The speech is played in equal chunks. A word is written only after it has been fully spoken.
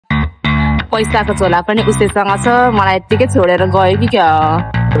पैसाको झोला पनि उसैसँग छ मलाई यतिकै छोडेर गयो कि क्या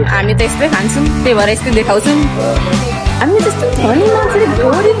हामी त यस्तै खान्छौँ त्यही भएर यस्तै देखाउँछौँ हामी त्यस्तो धनी मान्छेले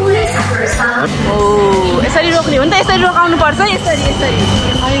घोडी ओ यसरी रोक्ने हो नि त यसरी रोकाउनु पर्छ यसरी यसरी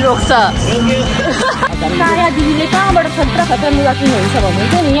अनि रोक्छ काया दिदीले कहाँबाट खतरा खतरा लुगा किन्नुहुन्छ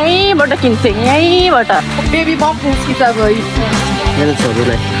भन्नुहुन्छ नि यहीँबाट किन्छ यहीँबाट बेबी बम्प किन्छ गई मेरो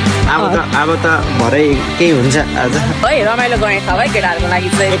छोरीलाई अब त भरै के हुन्छ आज है रमाइलो गर्ने छ है केटाहरूको लागि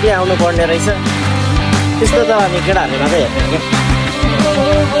चाहिँ के आउनु पर्ने रहेछ त्यस्तो त हामी केटाहरूले मात्रै हेर्ने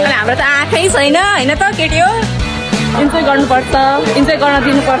अनि हाम्रो त आँखै छैन होइन त केटी हो इन्जोय गर्नुपर्छ इन्जोय गर्न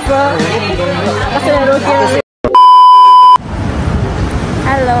दिनुपर्छ कसैलाई रोक्यो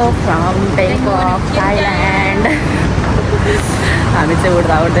हेलो फ्रम ब्याङ्कक थाइल्यान्ड हामी चाहिँ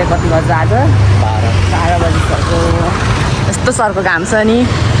उड्दा उड्दै कति बजी आज 12 बजीसक्यो यस्तो सरको घाम छ नि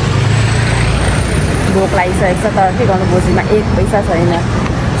भोक लागिसकेको छ तर के गर्नु बोजीमा 1 पैसा छैन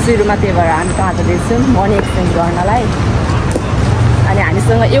सुरुमा त्यही भएर हामी कहाँ जाँदैछौँ मनी एक्सचेन्ज गर्नलाई अनि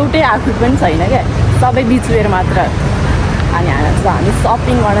हामीसँग एउटै आउटफिट पनि छैन क्या सबै बिचवेर मात्र अनि हामी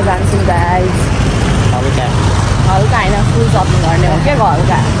सपिङ गर्न जान्छौँ गाइज हल्का होइन फुल सपिङ गर्ने हो क्या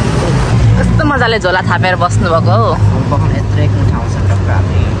हल्का कस्तो मजाले झोला थापेर बस्नुभएको हो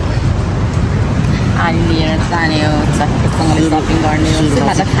अनि लिएर जाने हो सबै सपिङ गर्ने हो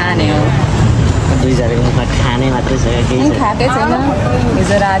त खाने हो खाने मात्रै छ खाएकै छैन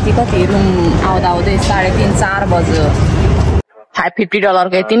हिजो राति कति रुम आउँदा आउँदै 3:30-4 बज्यो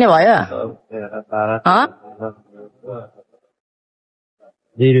 $50 यति नै भयो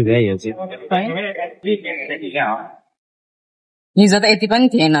हिजो त यति पनि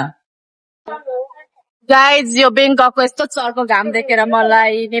थिएन गाइज यो बेङ्ककको यस्तो चर्को घाम देखेर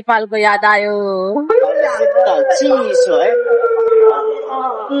मलाई नेपालको याद आयो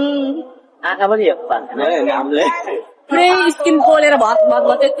आँखा पनि घामले पुरै स्किन पोलेर भत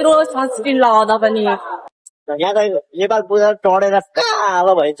त्यत्रो सनस्क्रिन लगाउँदा पनि यहाँ त नेपाल पुरा टडेर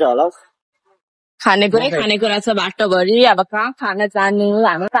कालो भइन्छ होला खानेकुरा छ बाटोभरि अब कहाँ खान जानु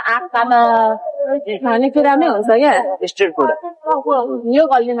हाम्रो त आँखामा खानेकुरामै हुन्छ क्या स्ट्रिट फुड यो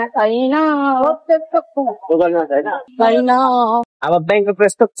गल्लीमा छैन अब बेङ्ककको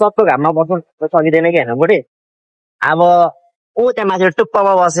यस्तो चप्पो घाममा बस्नु सकिँदैन कि होइन बुढी अब ऊ त्यहाँ माथि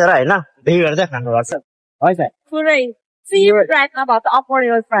टुप्पामा बसेर होइन भिड चाहिँ खानुपर्छ है त पुरै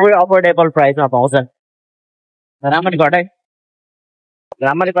अफोर्डेबल प्राइसमा पाउँछ राम्ररी कट है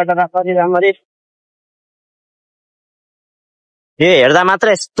राम्ररी कट राम्ररी यो हेर्दा मात्र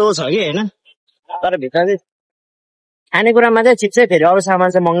यस्तो छ कि होइन तर भित्र चाहिँ खानेकुरामा चाहिँ ठिक छ फेरि अरू सामान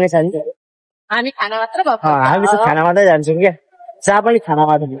चाहिँ महँगै छ नि हामी खाना मात्र हामी चाहिँ खाना मात्रै जान्छौँ क्या चिया पनि खाना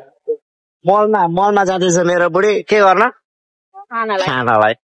मात्रै मलमा जाँदैछ मेरो बुढी के गर्न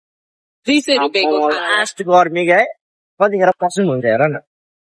खानालाई 300 रुपियाँको लास्ट गर्मी क्या है कतिखेर पस्नु हुन्छ हेर न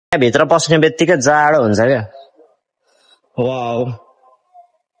भित्र पस्ने बित्तिकै जाडो हुन्छ क्या वाउ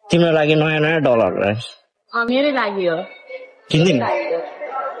तिम्रो लागि नयाँ डलर मेरै लागि हो किन्दिन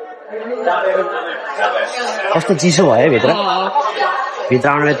कस्तो चिसो भयो भित्र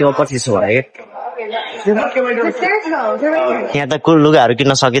आउनलाई त्यो अप्पर चिसो भयो क्या यहाँ त कुल लुगाहरू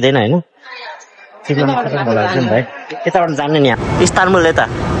किन्न सकिँदैन होइन यताबाट जाने नि इस्तानबुल यता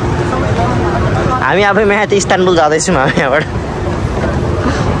हामी आफै यहाँ त इस्तानबुल जाँदैछौँ हामी यहाँबाट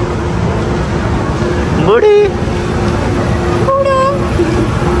बुढी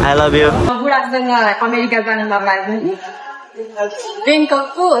आई लभ यु अमेरिका जानु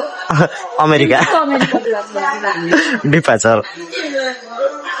अमेरिका डिपाचर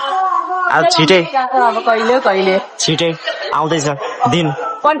अब छिटै छिटै आउँदैछ दिन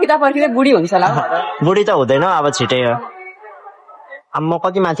पर्खिँदा बुढी हुन्छ होला बुढी त हुँदैन अब छिटै हो अब म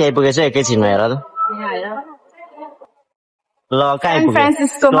कति माथि आइपुगेछु एकैछिनमा हेर त ल कहाँ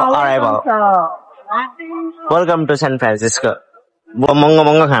आइपुग्यो वेलकम टु सान फ्रान्सिस्को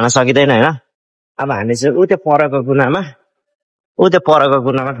महँगो खान सकिँदैन होइन अब हामी चाहिँ उ त्यो परको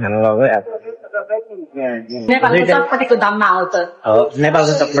कुनामा खान लगायो नेपालको चटपटेको दाममा आउँछ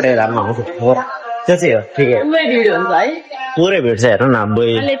नेपालको चटपटेको दाममा आउँछ हो त्यो चाहिँ हो ठिकै पुरै भिड छ हेर न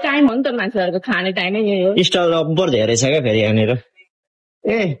टाइम हो नि त मान्छेहरूको खाने टाइमै यही हो स्टल रब्बर धेरै छ क्या फेरि यहाँनिर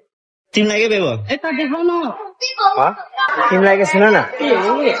ए तिमीलाई के बेबो यता देखाउन तिमीलाई के सुन न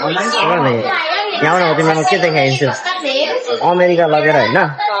यहाँ तिमीलाई म के देखाइदिन्छु अमेरिका लगेर होइन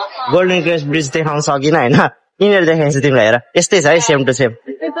गोल्डन क्रेस्ट ब्रिज देखाउन सकिनँ होइन यिनीहरू देखाइदिन्छु तिमीलाई हेर यस्तै छ है सेम टु सेम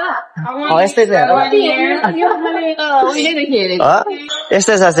यस्तै छ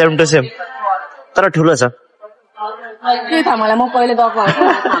यस्तै छ सेम टु सेम तर ठुलो छ मलाई म पहिले गएको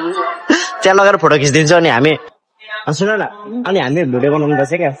त्यहाँ लगेर फोटो खिचिदिन्छौँ नि हामी सुन न अनि हामी भिडियो बनाउनु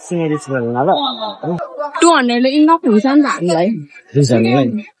पर्छ क्या सिँगेरी बनाउन ल 200 ले इनफ हुन्छ नि त हामीलाई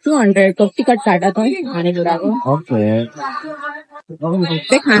 200 को टिकट काटा त खानेकुराको ओके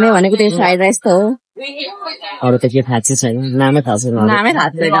त्यही खाने भनेको त्यो फ्राइड राइस त हो अरू त के थाहा छैन नामै थाहा छैन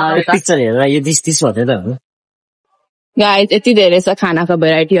पिक्चर हेरेर यो दिस भन्यो त हो गाइस यति धेरै छ खानाको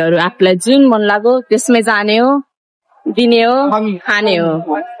भेराइटीहरू आफूलाई जुन मन लाग्यो त्यसमै जाने हो दिने हो खाने हो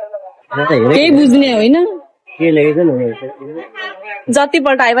केही बुझ्ने होइन के लेखेको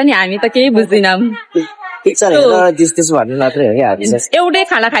जतिपल्ट आए पनि हामी त केही बुझ्दैनौँ पिक्चर हेरेर दिस भन्नु मात्रै हो क्या हामी एउटै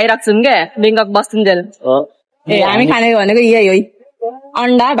खाना खाइरहेको छौँ क्या बेङ्कक बस्नुन्जेल ए हामी खाने भनेको यही हो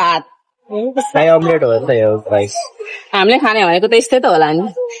अन्डा भात फ्राई अमलेट हो नि त यो राइस हामीले खाने भनेको त यस्तै त होला नि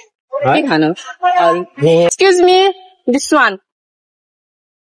के खानु एक्सक्युज मी दिस वान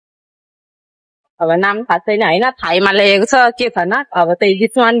अब नाम थाहा छैन होइन थाईमा लेखेको छ के छ न अब त्यही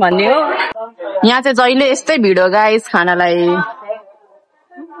दिस वान भन्ने हो यहाँ चाहिँ जहिले यस्तै भिड हो गाइस खानालाई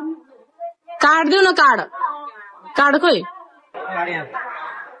काट्दिउ न काड खोइ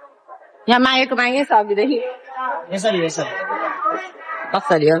यहाँ मागेको मागे सब्जीदेखि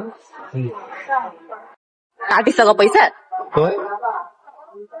कसरी हो काटिसक्यो पैसा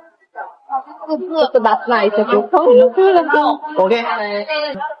बातमा आइसक्यो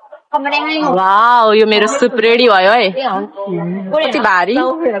वाउ यो मेरो सुप रेडी भयो है कति भारी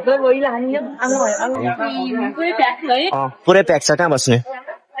पुरै प्याक छ कहाँ बस्ने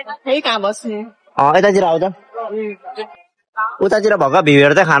कहाँ बस्ने यतातिर आउ त उतातिर भएका भ्यू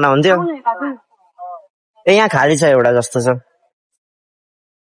हेर्दै खाना हुन्थ्यो ए यहाँ खाली छ एउटा जस्तो छ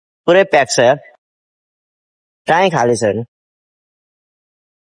पुरै प्याक छ यार कहीँ खाली छैन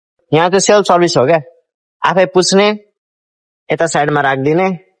यहाँ चाहिँ सेल्फ सर्भिस हो क्या आफै पुछ्ने यता साइडमा राखिदिने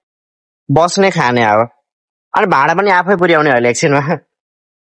बस्ने खाने अब अनि भाडा पनि आफै पुर्याउने अहिले एकछिनमा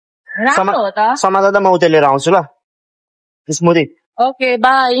समाज त म उतै लिएर आउँछु ल स्मुदी ओके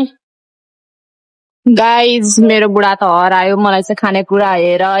बाई गाइज मेरो बुढा त हरायो मलाई चाहिँ खानेकुरा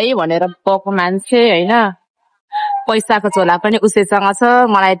हेर है भनेर गएको मान्छे होइन पैसाको झोला पनि उसैसँग छ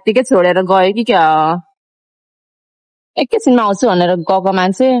मलाई यत्तिकै छोडेर गयो कि क्या एकैछिनमा आउँछु भनेर गएको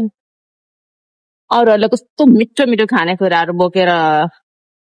मान्छे अरूहरूले कस्तो मिठो मिठो खानेकुराहरू बोकेर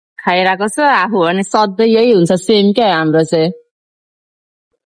खाइरहेको छ आफू भने सधैँ यही हुन्छ सेम क्या हाम्रो चाहिँ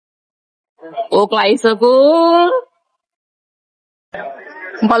भोक लागिसक्यो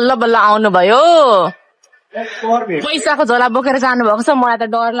बल्ल बल्ल आउनु भयो पैसाको झोला बोकेर जानु भएको छ मलाई त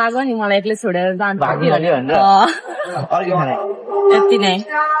डर लाग्यो नि मलाई एक्लै छोडेर जानु यति नै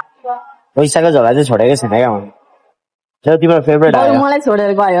पैसाको झोला चाहिँ छोडेको छैन क्या तिम्रो फेभरेट मलाई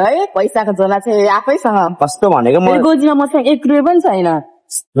छोडेर गयो है पैसाको झोला चाहिँ आफैसँग कस्तो भनेको म गोजीमा मसँग 1 रुपियाँ पनि छैन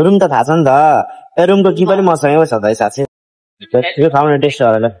रुम त थाहा छ नि त ए रुमको कि पनि मसँगै छ त साथी यो खाउने टेस्ट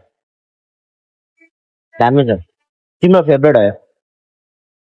होला दामी छ तिम्रो फेभरेट हो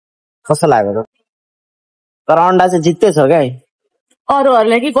कस्तो लाग्यो तर अन्डा चाहिँ जित्दै छ क्या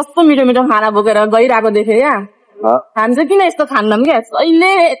अरूहरूले कि कस्तो मिठो मिठो खाना बोकेर गइरहेको देखेँ क्या हामी चाहिँ किन यस्तो खान्नौँ क्या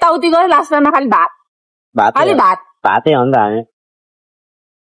अहिले यताउति गयो लास्टमा खालि भातै हो नि त हामी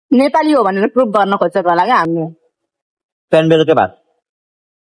नेपाली हो भनेर प्रुभ गर्न खोजेको होला क्या हामीले बिहान बेलुकै भात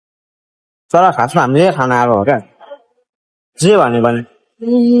तर खासमा हामीले खाना आएको हो क्या जे भन्यो भने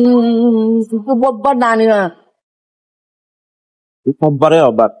बब्बर नानी बब्बरै हो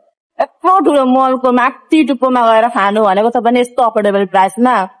बात यत्रो ठुलो मलको माथि टुप्पोमा गएर खानु भनेको त पनि यस्तो अफोर्डेबल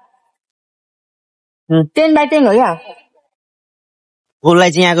प्राइसमा 10/10 हो क्या उसलाई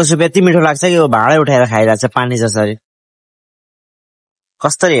चाहिँ यहाँको सुप यति मिठो लाग्छ कि भाँडै उठाएर खाइरहेको छ पानी जसरी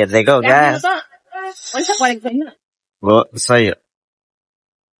कसरी हेर्दैको हो क्या हो सही हो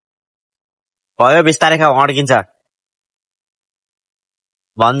भयो बिस्तारै खाऊ अड्किन्छ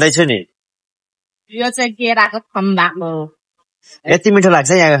भन्दैछु नि यो चाहिँ केराको खम्बा हो यति मिठो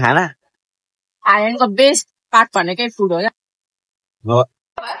लाग्छ यहाँको खाना आयनको बेस्ट पार्ट भनेकै फुड हो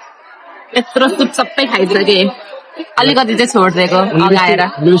यत्रो सुप सबै खाइसके अलिकति चाहिँ छोडिदिएको अगाएर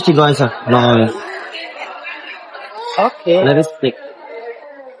लिपस्टिक गएछ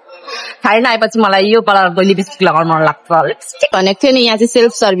खाइन आएपछि मलाई यो कलरको लिपस्टिक लगाउन मन लाग्छ लिपस्टिक भनेको थियो नि यहाँ चाहिँ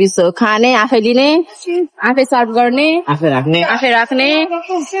सेल्फ सर्भिस हो खाने आफै लिने आफै सर्भ गर्ने आफै राख्ने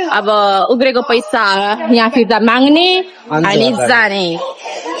अब उब्रेको पैसा यहाँ फिर्ता माग्ने अनि जाने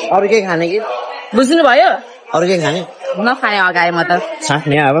अरू के खाने कि बुझ्नु भयो अरू के खाने नखाने अगाए म त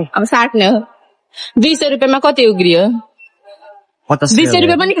साट्ने अब साट्ने हो 200 रुपियाँमा कति उग्रियो 200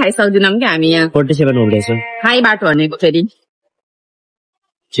 रुपियाँ पनि खाइसक्दैनौँ क्या हामी यहाँ 47 उग्रेछ हाई बाटो भनेको फेरि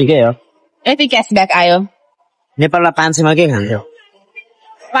ठिकै हो यति क्यासब्याक आयो नेपालमा 500 मा के खान्थ्यो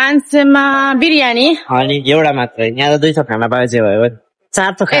 500 मा बिरयानी अनि एउटा मात्रै यहाँ त 200 खाना पाए चाहिँ भयो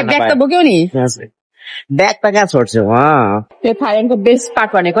 4 त खाना पाए ब्याग त बोक्यौ नि ब्याग त कहाँ छोड्छु त्यो थाइल्यान्डको बेस्ट पार्ट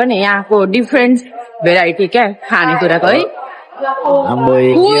भनेको नि यहाँको डिफरेन्ट भेराइटी क्या खानेकुराको है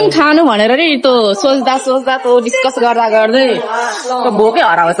कुन खानु भनेर नि त्यो सोच्दा त्यो डिस्कस गर्दा गर्दै भोकै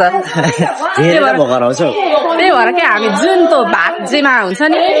हराउँछ त्यही भएर क्या हामी जुन त्यो भात जेमा हुन्छ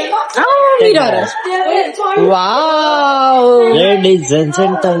नि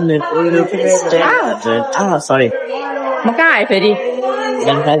म कहाँ आएँ फेरि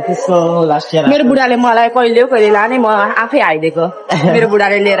मेरो बुढाले मलाई कहिले लाने म आफै आइदिएको मेरो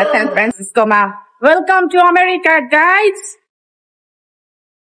बुढाले लिएर सैन फ्रान्सिस्कोमा वेलकम टु अमेरिका गाइज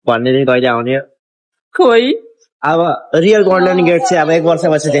भन्ने दिन कहिले आउने खोइ अब रियल गोल्डन गेट चाहिँ अब 1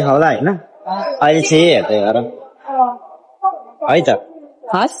 वर्षपछि देखाउला होइन अहिले चाहिँ हेर्दै गर है त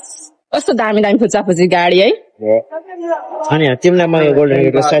हस् कस्तो दामी फुच्ची गाडी है अनि तिमीलाई म गोल्डन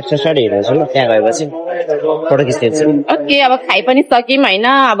गेटको साइड हेर्दैछु ल त्यहाँ गएपछि फोटो खिच्दैछु ओके अब खाइ पनि सक्यौँ होइन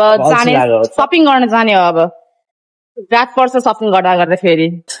अब जाने सपिङ गर्न जाने हो अब रात पर्छ सपिङ गर्दा फेरि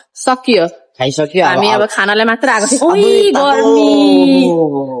सकियो खाइसक्यो हामी अब खानालाई मात्र आएको थियौँ गर्मी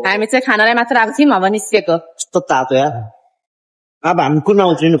हामी चाहिँ खानालाई मात्र आएको थियौँ अब निस्केको कस्तो तातो यार अब हामी कुनमा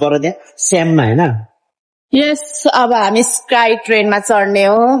उत्रिनु पर्यो त्यहाँ स्याममा होइन यस अब हामी स्काई ट्रेनमा चढ्ने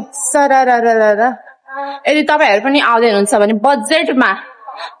हो यदि तपाईँहरू पनि आउँदै हुनुहुन्छ भने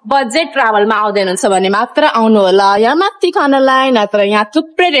बजेट ट्राभलमा आउँदै हुनुहुन्छ भने मात्र आउनु होला यहाँ माथि खानालाई नत्र यहाँ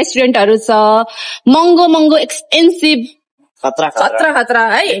थुप्रै रेस्टुरेन्टहरू छ महँगो एक्सपेन्सिभ खतरा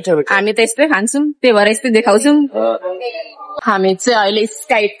है हामी त यस्तै खान्छौँ त्यही भएर यस्तै देखाउँछौँ हामी चाहिँ अहिले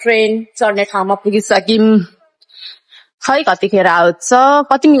स्काई ट्रेन चढ्ने ठाउँमा पुगिसक्यौँ खै कतिखेर आउँछ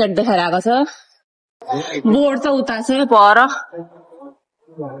कति मिनट देखाएर आएको छ बोर्ड त उता छ पर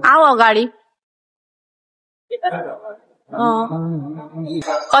आऊ अगाडि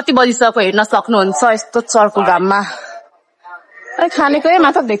कति बजीसम्म हेर्न सक्नुहुन्छ यस्तो चर्को घाममा खानेकै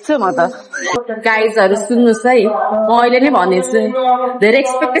मात्र देख्छु म त गाइजहरू सुन्नुहोस् है म अहिले नै भनेछु धेरै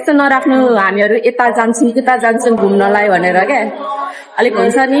एक्सपेक्टेसन नराख्नु हामीहरू यता जान्छौँ घुम्नलाई भनेर क्या अलिक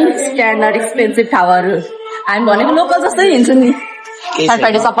हुन्छ नि स्ट्यान्डर्ड एक्सपेन्सिभ ठाउँहरू हामी भनेको लोकल जस्तै हिँड्छौँ नि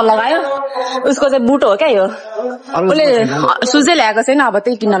साइड चप्पल लगायो उसको चाहिँ बुट हो क्या यो उसले सुजै ल्याएको छैन अब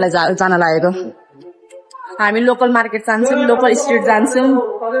त्यही किन्नलाई जान लागेको हामी लोकल मार्केट जान्छौँ लोकल स्ट्रिट जान्छौँ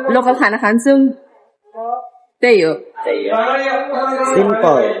लोकल खाना खान्छौँ त्यही हो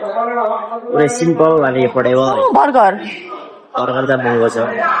सिम्पल अनि बर्गर त महँगो छ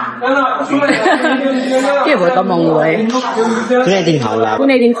के भयो त महँगो भयो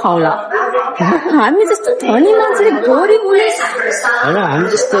कुनै दिन खाउला हामी जस्तो धनी मान्छेले गरिब हामी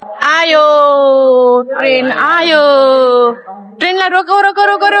जस्तो आयो ट्रेनलाई रोक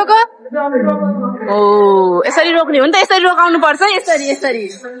ओ यसरी रोक्ने हो नि त यसरी रोकाउनु पर्छ यसरी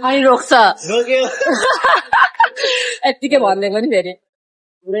अनि रोक्छ यत्तिकै भनिदिएको नि फेरि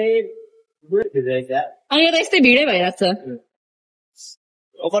अनि यो त यस्तै भिडै भइरहेको छ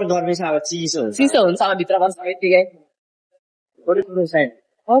ओभर गर्मी छ अब चिसो हुन्छ अब भित्र बस्छ यत्तिकै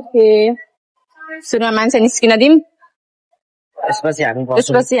ओके सुरुमा मान्छे निस्किन दिउँ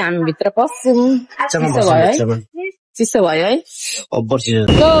त्यसपछि हामी भित्र पस्छौँ चिसो भयो है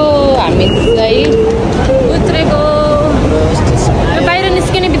हामी चाहिँ उत्रेको बाहिर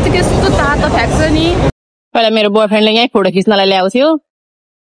निस्किने बित्तिकै यस्तो तातो फ्याँक्छ नि पहिला मेरो बोयफ्रेन्डले यहीँ फोटो खिच्नलाई ल्याउँथ्यो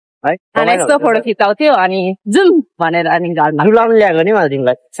यस्तो फोटो खिचाउँथ्यो अनि जाउँ भनेर अनि घरमा डुलाउनु ल्याएको नि मैले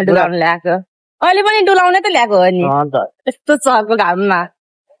तिमीलाई डुलाउनु ल्याएको अहिले पनि डुलाउने त ल्याएको हो नि यस्तो चर्को घाममा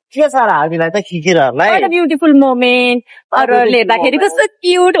के छ र हामीलाई त खिकिरहरूलाई ब्युटिफुल मोमेन्ट अरूहरूले हेर्दाखेरि कस्तो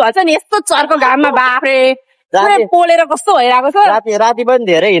क्युट भन्छ नि यस्तो चर्को घाममा बाफ्रे पोलेर कस्तो भइरहेको छ राति पनि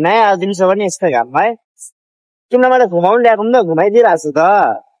धेरै हिँडाए आज दिउँसो पनि यस्तो घाममा है तिमीलाई मैले घुमाउनु ल्याएको नि त घुमाइदिइरहेको छु त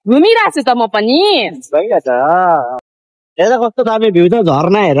घुमिरहेको छु त म पनि भइरहेछ हेर कस्तो दामी भ्यू छ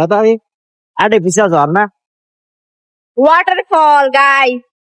झर्ना हेर त आर्टिफिसियल झर्ना वाटरफल गाई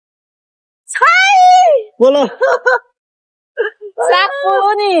बोलो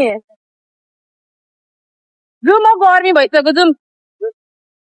नि जाउँ गर्मी भइसक्यो जाउँ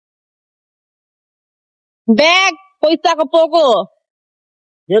ब्याग पैसाको पोको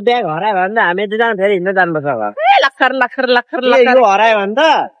यो ब्याग हरायो भने त हामी दुईजना फेरि हिँड्दै जानुपर्छ लखर यो हरायो भने त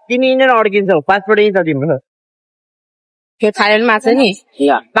तिमी हिँडेर अड्किन्छौ पासपोर्ट यहीँ छ तिम्रो यो थाइल्यान्डमा चाहिँ नि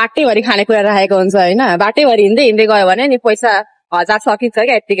बाटैभरि खानेकुरा राखेको हुन्छ होइन बाटैभरि हिँड्दै गयो भने नि पैसा 1000 सकिन्छ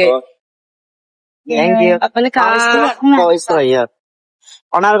क्या यत्तिकै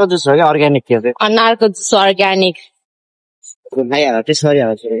अनारको जुस हो क्या अर्ग्यानिक थियो अनारको जुस अर्ग्यानिक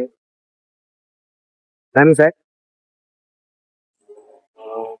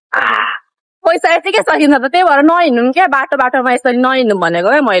पैसा यतिकै सकिन्छ त त्यही भएर नहिँड्नु क्या बाटोमा यसरी नहिँड्नु भनेको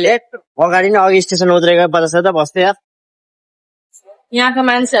क्या मैले अगाडि नै अघि स्टेसन उत्रेको 50 त बस्थ्यो यार यहाँको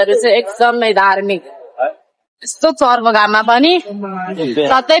मान्छेहरू चाहिँ एकदमै धार्मिक यस्तो चर्को घाममा पनि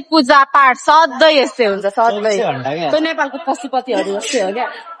सधैँ पूजा पाठ सधैँ यस्तै हुन्छ सधैँ त्यो नेपालको पशुपतिहरू जस्तै हो क्या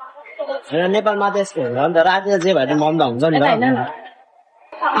नेपालमा त यस्तो हुन्छ नि त राति जे भए मन्द हुन्छ नि त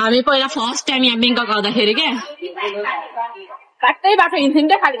हामी पहिला फर्स्ट टाइम यहाँ बेङ्कक आउँदाखेरि क्या बाटै बाटो हिँड्थ्यौँ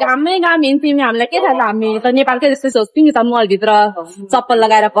क्या खालि घाममै घाम हिँड्थ्यौँ हामीलाई के थाहा हामी त नेपालकै जस्तै सोच्थ्यौँ नि त मलभित्र चप्पल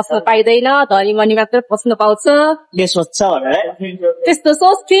लगाएर पस्न पाइँदैन धनी मनी मात्र पस्न पाउँछ त्यस्तो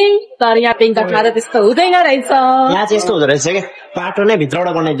सोच्थ्यौँ तर यहाँ बेङ्ककमा त त्यस्तो हुँदैन रहेछ यहाँ चाहिँ यस्तो हुँदो रहेछ क्या बाटो नै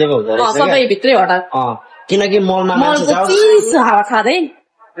भित्रबाट बनाइदिएको हुँदो रहेछ सबै भित्रैबाट किनकि मलमा चिसो हावा खाँदै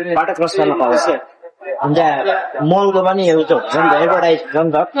बाटो क्रस गर्न पाउँछ अन्त मलको पनि एउटा हुन्छ नि त एडभर्टाइज हुन्छ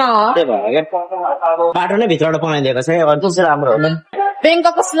नि त त्यही भएर क्या बाटो नै भित्रबाट बनाइदिएको छ अनि चाहिँ राम्रो हो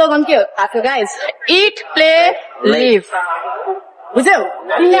बेङ्ककको स्लोगन के हो थाहा छ गाइज इट प्ले लिभ बुझ्यौ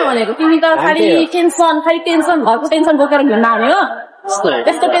तिमीले भनेको तिमी त खालि टेन्सन घरको टेन्सन बोकेर हिँड्न आउने हो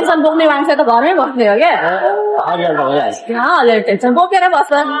त्यस्तो टेन्सन बोक्ने मान्छे त घरमै बस्ने हो क्या टेन्सन बोकेर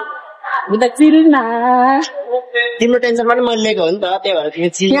बस्छ तिम्रो टेन्सन पनि मैले लिएको हो नि त त्यही भएर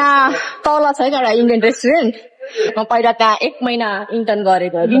यहाँ तल छ क्या एउटा इन्डियन रेस्टुरेन्ट म पहिला त्यहाँ 1 महिना इन्टर्न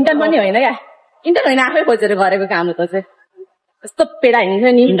गरेको इन्टर्न पनि होइन क्या इन्टर्न होइन आफै खोजेर गरेको काम हो त चाहिँ यस्तो पेडा हुन्छ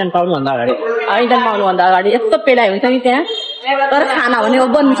नि इन्टर्न पाउनुभन्दा अगाडि यस्तो पेडा हुन्छ नि त्यहाँ तर खाना भने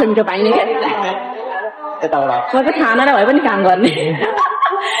ओभर मिठो मिठो पाइने क्या म त खाना भए पनि काम गर्ने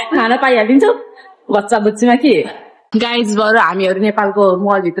खाना पाइहालिदिन्छु बच्चा बुच्चीमा के गाइज बरु हामीहरू नेपालको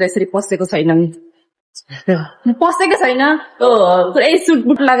मलभित्र यसरी पसेको छैनौँ पुरै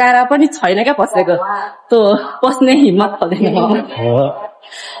सुटबुट लगाएर पनि छैन क्या पसेको त्यो पस्ने हिम्मत पर्दैन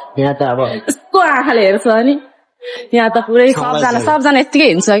यहाँ त अब यस्तो आँखाले हेर्छ नि यहाँ त पुरै सबजना यत्तिकै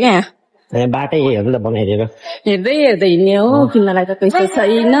हिँड्छ क्या बाटै बनाइदिएको हेर्दै हिँड्ने हो किन्नलाई त पैसा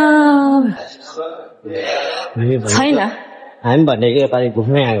छैन हामी भनेको योपालि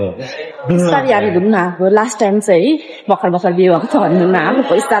घुम्नै आएको बिस्तारै हामी घुम्न आएको लास्ट टाइम चाहिँ भर्खर बिहे भएको छ भन्नु हाम्रो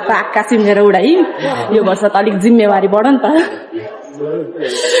पैसा त आक्का सिमेर उडाइ यो वर्ष त अलिक जिम्मेवारी बढ्यो नि त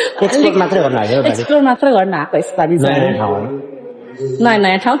एक्सप्लोर मात्र गर्न आएको यसपालि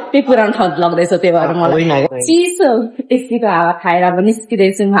नयाँ ठाउँ त्यही पुरानो ठाउँ लग्दैछ त्यही भएर मलाई चिसो एसीको हावा खाएर अब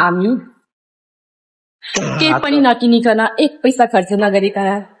निस्किँदैछौँ हामी केही पनि नकिनिकन 1 पैसा खर्च नगरिकन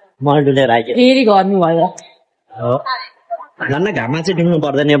फेरि गर्नु भयो घाममा चाहिँ डुल्नु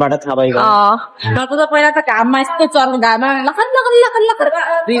पर्दैन योबाट थाहा भएको घरको त पहिला त घाममा यस्तो चर्को घाममा लखन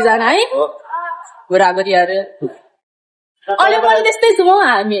दुईजना है बुढाबुढीहरू अहिले पनि त्यस्तै छौँ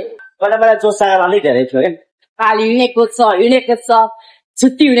हामी पहिला जोस अलिक धेरै थियो क्या पालि हिँडेको छ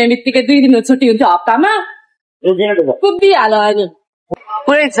छुट्टी हुने बित्तिकै 2 दिन छुट्टी हुन्थ्यो हप्तामा कुदिहाल्यो अनि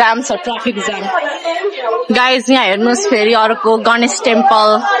पुरै जाम छ ट्राफिक जाम गाइज यहाँ हेर्नुहोस् फेरि अर्को गणेश टेम्पल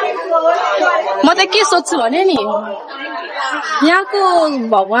म त के सोध्छु भने नि यहाँको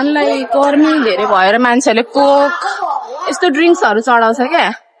भगवानलाई गर्मी धेरै भएर मान्छेले कोक यस्तो ड्रिङ्क्सहरू चढाउँछ क्या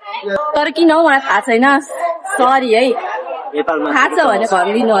तर किन हो मलाई थाहा छैन सरी है थाहा छ भने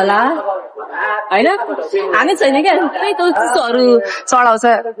भनिदिनु होला होइन हानै छैन क्या त्यही त त्यस्तोहरू चढाउँछ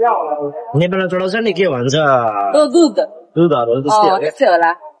नेपालमा चढाउँछ नि के भन्छ दुधहरू त्यस्तै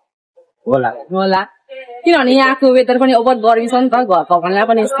होला किनभने यहाँको वेदर पनि ओभर गर्मी छ नि त घरलाई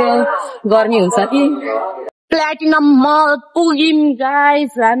पनि यस्तो गर्मी हुन्छ कि प्लेटिनम मल पुग्यौँ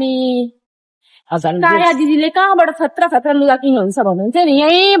गाइस हामी काया दिदीले कहाँबाट खतरा लुगा किन्नुहुन्छ भन्नुहुन्छ नि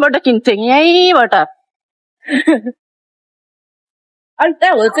यहीँबाट किन्थ्यो यहीँबाट अनि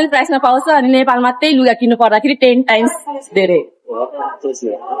त्यहाँ होलसेल प्राइसमा पाउँछ अनि नेपालमा त्यही लुगा किन्नु पर्दाखेरि 10 टाइम्स धेरै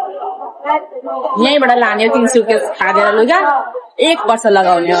यहीँबाट लाने 3 सुटकेस खाँदेर लुगा 1 वर्ष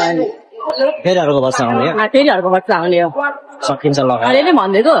लगाउने हो अनि फेरि अर्को वर्ष आउने हो सकिन्छ लगाएर अहिले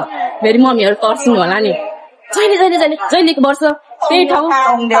भन्दैको फेरि मम्मीहरू तर्सिनु होला नि जहिलेको वर्ष त्यही ठाउँ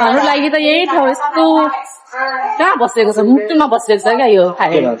हाम्रो लागि त यही ठाउँ यस्तो कहाँ बसेको छ मुटुमा बसेको छ क्या यो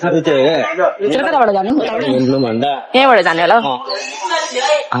कताबाट जाने यहीँबाट जाने होला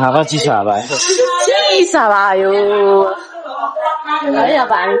चिसो हावा आयो है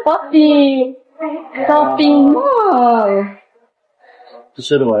अब हामी सपिङ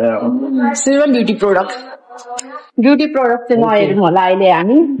सुरु भयो ब्युटी प्रोडक्ट चाहिँ नहेरौँ होला अहिले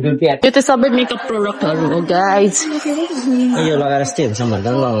हामी यो त सबै मेकअप प्रोडक्टहरू हो गाइज यो लगाएर यस्तै हुन्छ भन्दा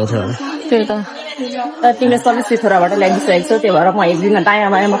लगाउँछ त्यही त तिमीले सबै सिथोराबाट ल्याइदिइसकेको छौ त्यही भएर म हेर्दिनँ दायाँ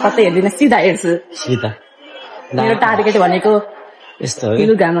बायाँ म कतै हेर्दिनँ सिधा हेर्छु मेरो टार्गेट भनेको यस्तो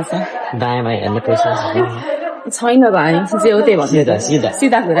लुगामा छ दायाँ बायाँ हेर्ने पैसा छैन भाइ जे हो त्यही भन्नु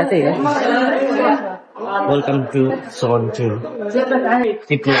सिधा कुरा त्यही हो वेलकम टु सोन टु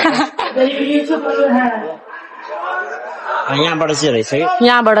यहाँबाट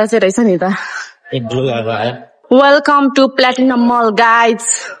चाहिँ रहेछ नि त एक ब्लू आयो welcome to platinum mall guys.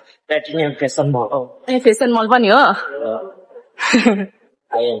 Platinum fashion मल हो। ए फेसन मल पनि हो।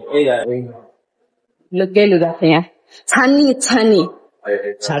 लुगा लुगा छ यहाँ। छानी छानी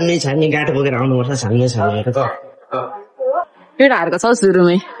छान्ने छान्ने गाँठो बोकेर आउनुपर्छ। छान्ने छान्ने त केटाहरूको छ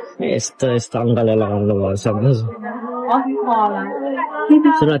सुरुमै। यस्तो यस्तो अङ्कलले लगाउनु भयो सक्नु।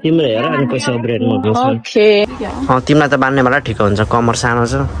 सुन तिम्रो हेर अनि पैसा ब्रेड म दिन्छु। ओके। तिमीलाई त बान्ने बेला ठिक हुन्छ। कमर सानो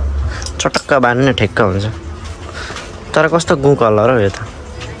छ चटक्क बान्ने ठिक्क हुन्छ। तर कस्तो गु कलर हो यो त।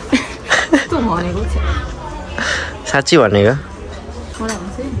 साँच्ची भनेको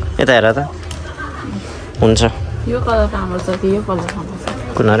यता हेर त हुन्छ। यो कलर राम्रो छ कि यो कलर राम्रो छ?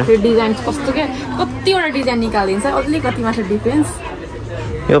 कुन अरे यो डिजाइन कस्तो के कतिवटा डिजाइन निकालिन्छ अलिकति मात्र डिफरेन्स।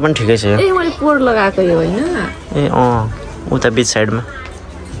 यो पनि ठिकै छ। ए मैले पोर लगाएको यो होइन। ए उता बिच साइडमा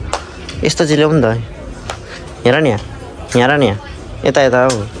यस्तो चाहिँ ल्याउ नि त। हेर नि यहाँ नि यता यता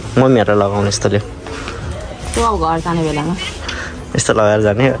हो मम्मीहरूलाई लगाउने यस्तो ल्याउ। घर जाने बेलामा यस्तो लगाएर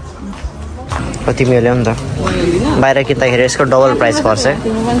जाने हो। तिमी ल्याउ नि त। बाहिर किन्दाखेरि यसको डबल प्राइस पर्छ।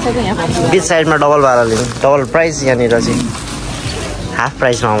 बिच साइडमा डबल वाला लिनु। डबल प्राइस यहाँनिर चाहिँ हाफ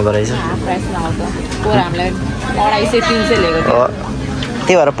प्राइसमा आउँदो रहेछ।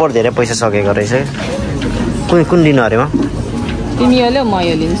 त्यही भएर पोर धेरै पैसा सकेको रहेछ। कुन लिनु अरे म? तिमी यो ल्याउ म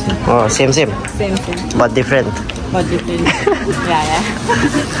यो लिन्छु। Same same but different.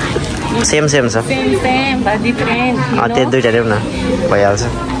 Same same छ। त्यो दुइटा ल्याउ न भइहाल्छ।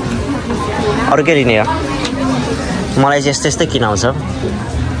 अरू के लिने हो? मलाई चाहिँ यस्तो यस्तै किन आउँछ।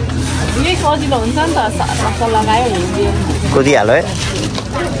 कुदिहाल्यो है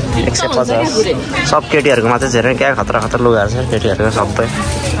 150। सब केटीहरूको मात्रै छ हेर क्या खतरा खतरा लुगाहरू छ केटीहरूको सबै।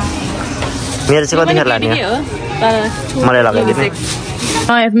 मेरो चाहिँ कतिखेर लाने हो? मलाई लगाइदिने।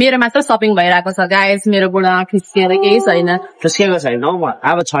 मेरो मात्र सपिङ भइरहेको छ गाइस। मेरो बुढा खिस्किएर केही छैन। खिस्किएको छैन हौ।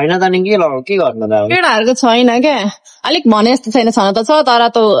 अब छैन त नि के गर्नु त। केटाहरूको छैन क्या अलिक भने जस्तो छैन। छन त छ तर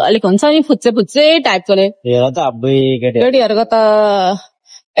त अलिक हुन्छ नि फुच्चे फुच्चे टाइपकोले। हेर त अब केटीहरूको त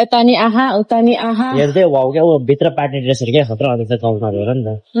यता नि आहा उता नि आहा। हेर्दै वाउ क्या भित्र पार्टी ड्रेसहरू क्या खतरा अन्त गाउँमा हेर नि त।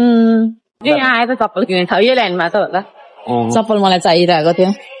 यहाँ आएर चप्पल किन्ने ठाउँ यो लाइनमा त होला। चप्पल मलाई चाहिरहेको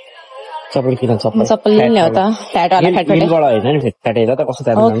थियो। चप्पल किन चप्पल लिने हो त फ्याटवाला हिलबाट होइन नि फ्याट हेर त कस्तो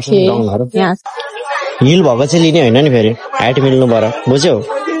टाइपको हिल भएको चाहिँ लिने होइन नि फेरि हाइट मिल्नु पर्यो बुझ्यौ।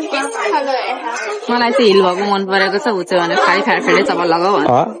 मलाई चाहिँ हिल भएको मन परेको छ। ऊ चाहिँ भने खालि फ्याटफेटै चप्पल लगाऊ।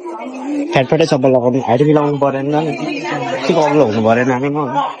 फ्याटफेटै चप्पल लगाउनु हाइट मिलाउनु परेन के अग्लो हुनु परेन।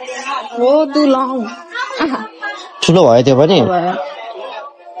 ठुलो भयो त्यो पनि।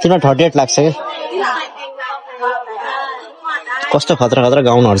 तिमीलाई 38 लाग्छ क्या। कस्तो खतरा खतरा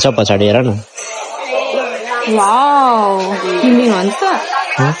गाउनहरू छ पछाडि हेर न।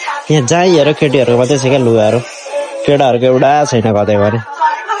 यहाँ जाइ हेर केटीहरूको मात्रै छ क्या लुगाहरू। केटाहरूको एउटा छैन कतै भने।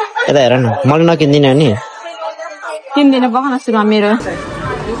 यता हेर न मैले नकिन्दिनँ नि। किन्दिनँ बगान सुरुमा मेरो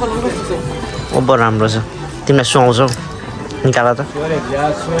ओभर राम्रो छ। तिमीलाई सुहाउँछौ निकाल त।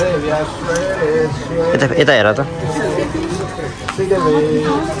 यता हेर त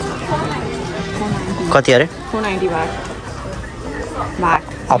कति अरे?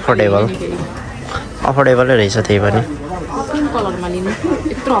 अफोर्डेबलै रहेछ त्यही पनि।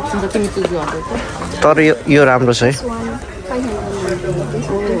 तर यो राम्रो छ है।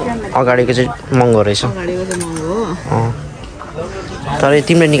 अगाडिको चाहिँ महँगो रहेछ। तर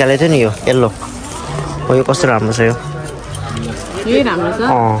तिमीले निकालेको थियो नि यो येल्लो हो। यो कस्तो राम्रो छ यो।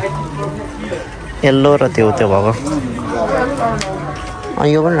 येल्लो र त्यो भएको।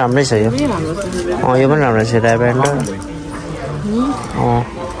 यो पनि राम्रै छ यो। यो पनि राम्रै छ ल्याभेन्डर।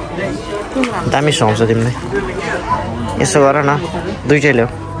 दामी सुहाउँछ तिमीलाई। यसो गर न दुइटै ल्याऊ।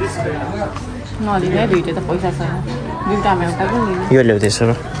 यो ल्याउ त्यसो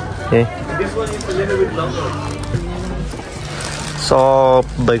भए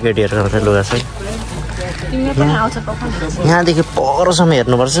सबै केटीहरूको मात्रै लुगा छ। यहाँदेखि परसम्म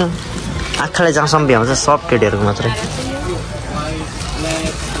हेर्नुपर्छ। आँखाले जहाँसम्म भ्याउँछ सब केटीहरूको मात्रै।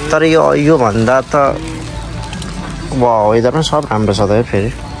 तर यो भन्दा त वेदर पनि सब राम्रो छ त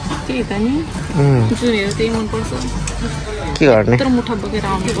फेरि। के गर्ने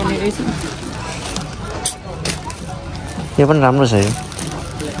यो पनि राम्रो छ।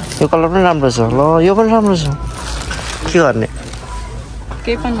 यो कलर पनि राम्रो छ। ल यो पनि राम्रो छ। के गर्ने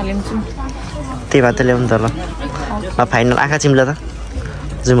त्यही भए त ल्याउनु त। ल फाइनल आँखा चिम्ला त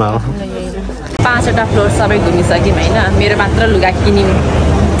जुमा हो। 5वटा फ्लोर सबै घुमिसक्यौँ होइन। मेरो मात्र लुगा किन्यौँ।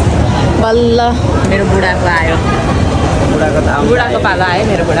 बल्ल मेरो बुढाको आयो। बुढाको पाला आयो।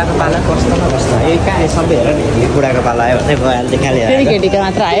 मेरो बुढाको पाला सबै हेर नि बुढाको पाला आयो भने गइहाल्यो। फेरि केटीको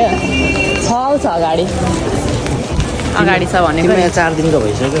मात्र आयो। छ अगाडि अगाडि छ भने मेरो 4 दिनको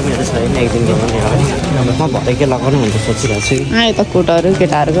भइसक्यो मेरो छैन 1 दिनको पनि हो म भरे के लगाउनु भनेर सोचिरहेको छु आयो त कोटहरू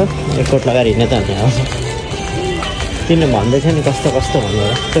केटाहरूको एक कोट लगाएर हिँड्ने त अनि तिमीले भन्दै थियो नि कस्तो कस्तो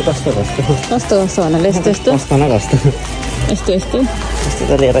भनेर त्यो कस्तो कस्तो कस्तो कस्तो भन्नाले यस्तो यस्तो कस्तो न कस्तो यस्तो यस्तो यस्तो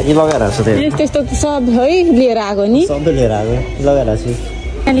त लिएर लगाएर आएको छु त्यो यस्तो यस्तो सब है लिएर आएको नि सबै लिएर आएको लगाएर छु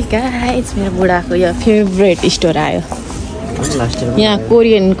गाइस मेरो बुढाको यो फेभरेट स्टोर आयो लास्ट टाइम यहाँ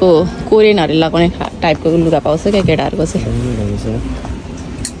कोरियनहरूले लगाउने टाइपको लुगा पाउँछ क्या केटाहरूको चाहिँ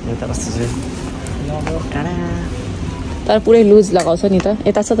तर पुरै लुज लगाउँछ नि त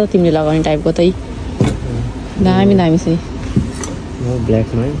यता छ त तिमीले लगाउने टाइपको त दामी दामी छ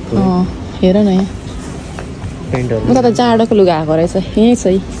ब्ल्याकमा हेर न यहाँ उता त जाडोको लुगा आएको रहेछ यहीँ छ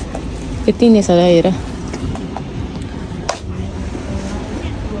यति नै छ हेर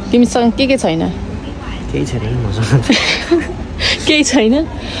तिमीसँग के छैन केही छैन केही छैन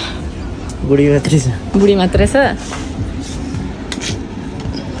बुढी मात्रै छ बुढी मात्रै छ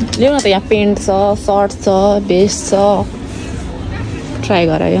ल्याउ न त यहाँ पेन्ट छ सर्ट छ भेस्ट छ ट्राई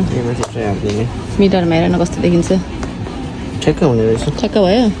गर यो मिटरमा हेर न कस्तो देखिन्छ ठ्याक्कै हुने रहेछ ठ्याक्क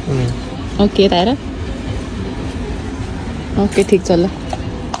भयो ओके त हेर ओके ठिक छ ल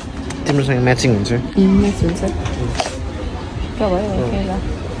तिम्रोसँग म्याचिङ हुन्छ म्याच हुन्छ भयो ओके ल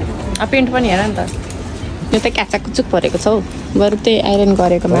पेन्ट पनि हेर नि त यो त क्याचाक कुचुक परेको छ हौ बरु त्यही आइरन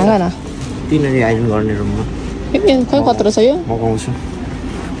गरेको माग न तिनीहरू आइरन गर्ने रुममा खै कत्रो छ यो मगाउँछु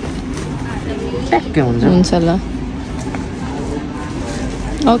ठ्याक्कै हुन्छ ल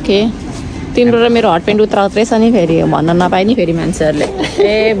ओके तिम्रो र मेरो हट पेन्ट उत्र उत्रै छ नि फेरि भन्न नपाए नि फेरि मान्छेहरूले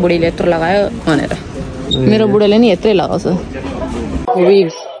ए बुढीले यत्रो लगायो भनेर मेरो बुढोले नि यत्रै लगाउँछ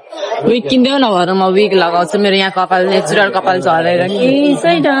विग किन्देऊ न भएर म विग लगाउँछु मेरो यहाँ कपाल नेचुरल कपाल झरेर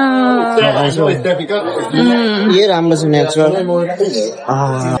यो राम्रो छ नेचुरल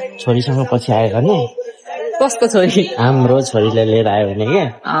छोरीसँग पछि आयो भने कसको छोरी हाम्रो छोरीले लिएर आयो भने के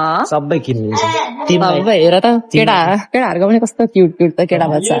सबै किनिदिन्छ हेर त केटाहरूको पनि कस्तो क्युट क्युट त केटा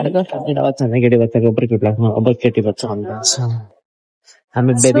बच्चाहरूको केटा बच्चा होइन केटी बच्चाको उपर क्युट लाग्छ अब केटी बच्चा भन्नुहुन्छ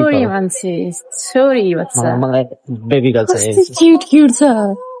हामी बेबी मान्छे छोरी बच्चा मलाई बेबी गर्ल छ क्युट क्युट छ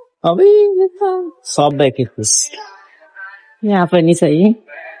अबे सबै के खुस यहाँ पनि छ है यो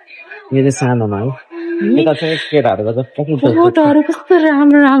चाहिँ सानोमा हो यता चाहिँ केटाहरूको कस्तो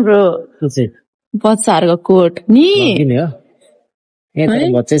राम्रो राम्रो बच्चाहरूको कोट नि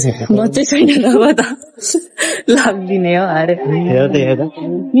बच्चै छैन अब त लगिदिने हो अरे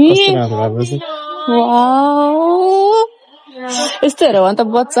यस्तो हेर भने त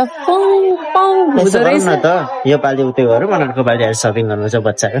बच्चा हुँदो रहेछ त यो पालि उतै गरौँ अर्को पालि आएर सपिङ गर्नु छ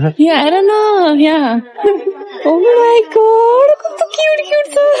बच्चाको यहाँ हेर न यहाँ ओ माय गॉड कस्तो क्युट क्युट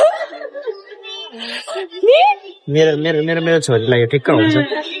छ मेरो मेरो मेरो मेरो छोरीलाई यो ठिक्क हुन्छ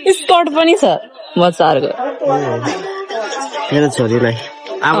स्कर्ट पनि छ बच्चाहरूको मेरो छोरीलाई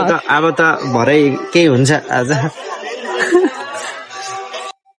अब त भरै केही हुन्छ आज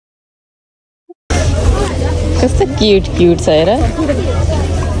कस्तो क्युट क्युट छ हेर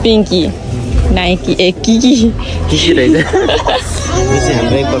पिङ्की नाइकी ए किकी रहेछ यो चाहिँ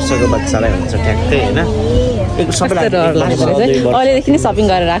हाम्रो 1 वर्षको बच्चालाई हुन्छ ठ्याक्कै होइन अहिलेदेखि नै सपिङ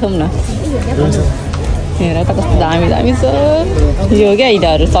गरेर राखौँ न हेर त कस्तो दामी दामी छ यो क्या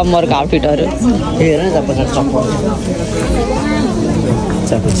यिनीहरू समरको आउटफिटहरू हेर न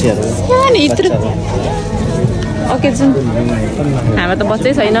ओके जुन हाम्रो त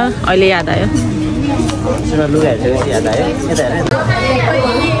बच्चै छैन अहिले याद आयो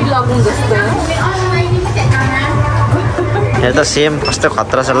हेर त सेम कस्तो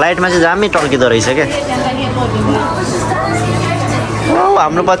खतरा छ लाइटमा चाहिँ जामै टल्किँदो रहेछ क्या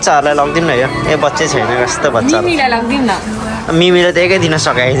हाम्रो बच्चाहरूलाई लगिदिउँ न यो ए बच्चै छैन कस्तो बच्चा मिमीले त एकै दिन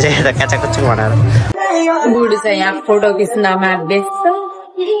सघाइन्छ यता काचाकुचुक भनेर बुढो चाहिँ यहाँ फोटो खिच्नमा व्यस्त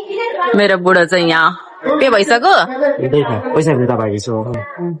मेरो बुढो चाहिँ यहाँ के भइसक्यो पैसा फिर्ता भएको छु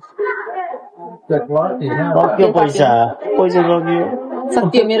पैसा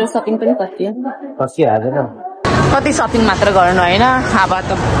सकियो मेरो सपिङ पनि सकियो कति सपिङ मात्र गर्नु होइन अब त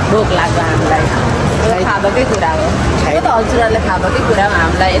भोक लाग्यो हामीलाई खाँदाकै कुरा हो यो त हजुरहरूले खाँदाकै कुरा हो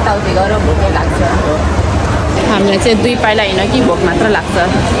हामीलाई यताउति गरेर भोकै लाग्छ हामीलाई चाहिँ 2 पाइला होइन कि भोक मात्र लाग्छ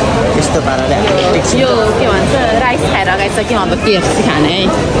यस्तो पाराले यो के भन्छ राइस खाएर गइसक्यो अब केएफसी खाने है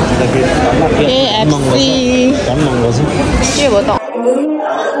केएफसी के हो त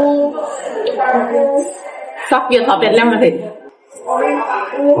सकियो थपेर ल्याउन फेरि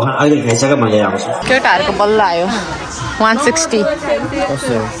अहिले खाइसक्यो मैले आउँछु केटाहरूको बल्ल आयो 160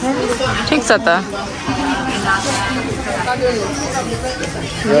 ठिक छ त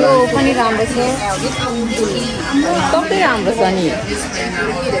यो पनि राम्रो छ सबै राम्रो छ नि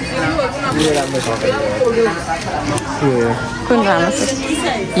कुन राम्रो छ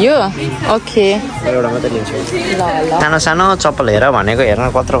यो ओके एउटा मात्रै लिन्छु ल ल सानो सानो चप्पल हेर भनेको हेर्न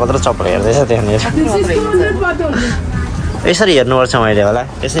कत्रो कत्रो चप्पल हेर्दैछ त्यहाँनिर यसरी हेर्नुपर्छ मैले होला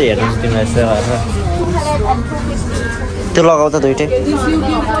यसरी हेर्नु तिमीलाई यस्तो त्यो लगाउ त दुइटै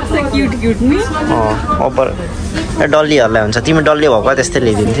अप्पर डल्लीहरूलाई हुन्छ तिमी डल्ली भएको त्यस्तै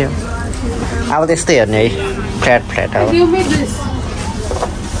ल्याइदिन्थ्यो अब त्यस्तै हेर्ने है फ्ल्याट फ्ल्याट अब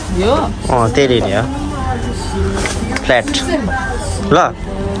त्यही लिने हो फ्ल्याट ल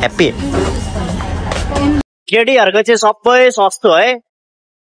ह्याप्पी केटीहरूको चाहिँ सबै सस्तो है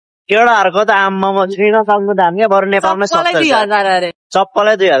केटाहरूको त आम्मामा छुइन सक्नु दाम क्या बरु नेपालमै सस्तो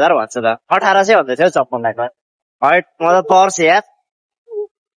चप्पलै 2000 भन्छ त 1800 भन्दै थियो चप्पललाई हट म त पर्छ यार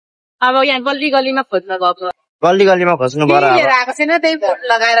अब यहाँ गल्ली गल्लीमा खोज्न गएको गल्ली गल्लीमा खोज्नु पर्यो आएको छैन त्यही बुट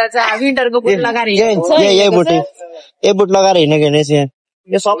लगाएर चाहिँ विन्टरको बुट लगाएर यही बुट लगाएर हिँडेको हेर्नुहोस् यहाँ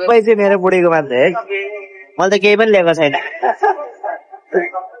यो सबै चाहिँ मेरो बुढीको मात्रै है मैले त केही पनि लिएको छैन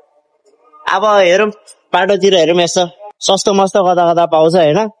अब हेरौँ बाटोतिर हेरौँ यसो सस्तो मस्तो कता कता पाउँछ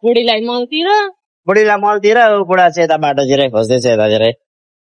होइन बुढीलाई मलतिर बुढा चाहिँ यता बाटोतिरै खोज्दैछ यतातिरै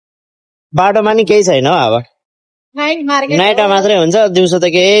बाटोमा नि केही छैन अब नाइटमा मात्रै हुन्छ दिउँसो त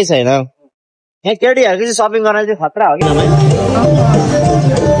केही छैन यहाँ केटीहरूको चाहिँ सपिङ गर्न चाहिँ खतरा हो कि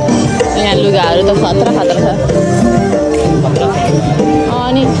यहाँ लुगाहरू त खतरा छ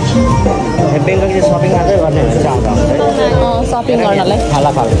अनि बेङ्गल चाहिँ सपिङ मात्रै गर्ने हुन्छ सपिङ गर्नलाई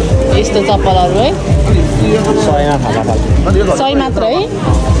फालाफाल यस्तो चप्पलहरू है 100मा फालाफाल 100 मात्र है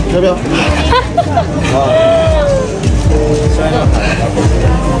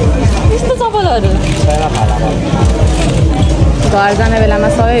यस्तो चप्पलहरू 100मा फालाफाल घर जाने बेलामा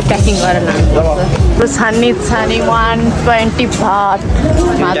सबै प्याकिङ गरेर लानुपर्छ छानी 120 बात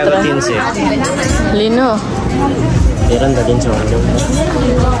मात्र लिनु हेर नि त दिन्छु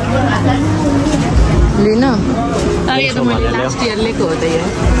लिनु लास्ट इयर लिएको हो त यो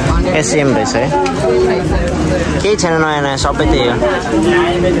एसएम रहेछ है केही छैन नयाँ नयाँ सबै त्यही हो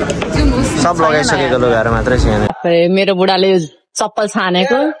सब लगाइसकेको लुगाहरू मात्रै छ यहाँ मेरो बुढाले चप्पल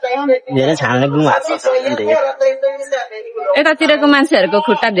छानेको धेरै छान्ने यतातिरको मान्छेहरूको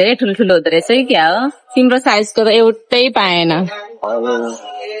खुट्टा धेरै ठुल्ठुलो हुँदो रहेछ है क्या हो तिम्रो साइजको त एउटै पाएन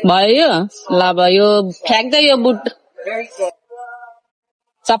भयो ल भयो फ्याँक्दै यो बुट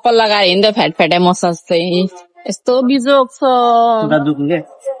चप्पल लगाएर हिँड्दै फ्याट म सस्तै यस्तो बिजोक छ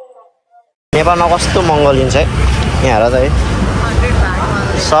नेपालमा कस्तो महँगो लिन्छ है यहाँ त है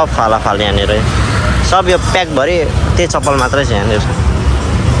सब फालाफाल यहाँनिर सब यो प्याकभरि त्यही चप्पल मात्रै छ यहाँनिर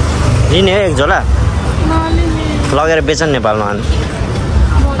लिने है एक झोला लगेर बेचन नेपालमा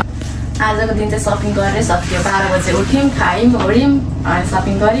आजको दिन चाहिँ सपिङ गरेर सकियो 12 बजे उठ्यौँ खायौँ ओड्यौँ अनि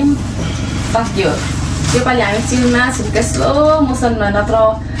सपिङ गऱ्यौँ सकियो योपालि हामी चिलमा छिटकै स्लो मोसनमा नत्र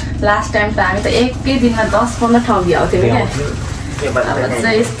लास्ट टाइम त हामी त एकै दिनमा 10-15 ठाउँ भ्याउँथ्यौँ क्या अब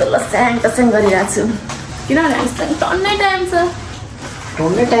चाहिँ यस्तो लस्याङ टस्याङ गरिरहेको छु किनभने हामीसँग टन्नै टाइम छ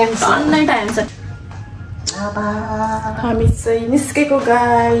हामी चाहिँ निस्केको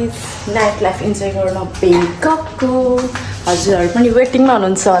गाइज नाइट लाइफ इन्जोय गर्न बेङ्ककको हजुरहरू पनि वेटिङमा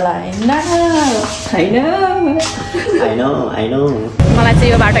हुनुहुन्छ होला होइन मलाई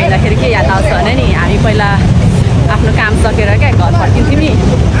चाहिँ यो बाटो हिँड्दाखेरि के याद आउँछ भने नि हामी पहिला आफ्नो काम सकेर क्या घर फर्किन्थ्यौँ नि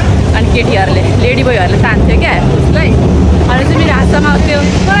अनि केटीहरूले लेडी बोयहरूले तान्थ्यो क्या उसलाई अनि चाहिँ मेरो हातसँग आउँथ्यो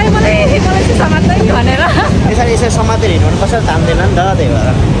मलाई चाहिँ समात्दै भनेर यसरी समातेर हिँड्नु कसरी तान्दैन नि त त्यही भएर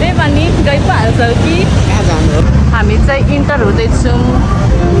त्यही पनि गइ पो हाल्छौ कि कहाँ जानु हामी चाहिँ इन्टर हुँदैछौँ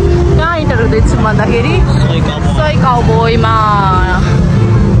कहाँ इन्टर हुँदैछौँ भन्दाखेरि सोही काउबोयमा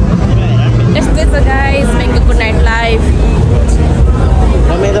यस्तै छ गाइस बेङ्गकको नाइट लाइफ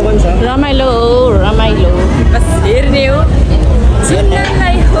रमाइलो बस हेर्ने हो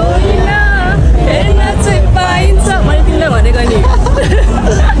चिन्नलाई होइन हेर्न चाहिँ पाइन्छ मैले तिमीलाई भनेको नि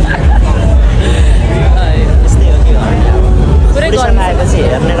पुरै गर्नु आएपछि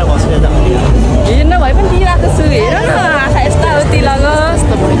हेर्ने र बस्ने त हेर्न भए पनि दिइरहेको छु हेर न आँखा यस्ता हो ती लग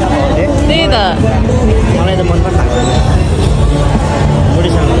त्यही त मलाई त मन पनि लाग्दैन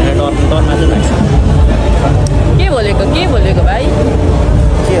बुढीसँग डर मात्रै लाग्छ के बोलेको भाइ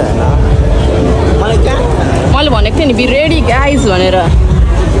के होइन मैले भनेको थिएँ नि बी रेडी गाइज भनेर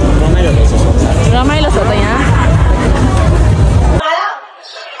रमाइलो छ त यहाँ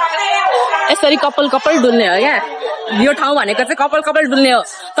यसरी कपाल डुल्ने हो क्या यो ठाउँ भनेको चाहिँ कपाल डुल्ने हो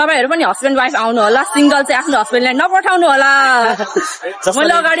तपाईँहरू पनि हस्बेन्ड वाइफ आउनु होला सिङ्गल चाहिँ आफ्नो हस्बेन्डलाई नपठाउनु होला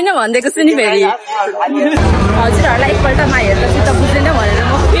मैले अगाडि नै भनिदिएको छु नि फेरि हजुरहरूलाई एकपल्टमा हेर्दा त बुझ्दैन भनेर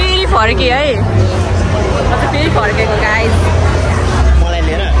म फेरि फर्केँ है फर्केको गाइस मलाई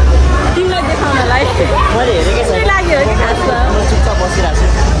लिएर तिमीलाई देखाउनलाई मैले हेरेकै छैन लाग्यो कि खास म चुपचाप बसिरहेको छु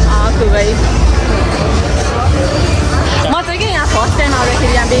खुबै म चाहिँ के यहाँ फर्स्ट टाइम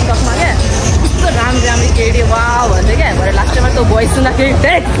आउँदाखेरि यहाँ बेङ्ककमा क्या कस्तो राम्रो राम्रो केटी वा भन्थ्यो क्या भरे लास्टमा त्यो भोइस सुन्दाखेरि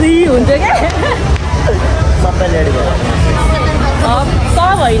ट्याक्सी हुन्थ्यो क्या सबै लेडी भयो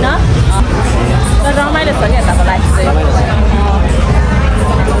सब होइन तर रमाइलो छ क्या यताको लाइफ चाहिँ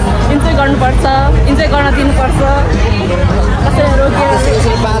इन्जोय गर्नुपर्छ इन्जोय गर्न दिनुपर्छ कसैलाई रोकेर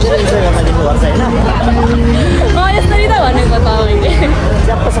बाँधेर इन्जोय गर्न दिनुपर्छ होइन यस्तरी त भनेको त मैले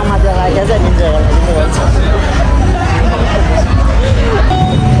जब समाज राखेको छ इन्जोय गर्न दिनुपर्छ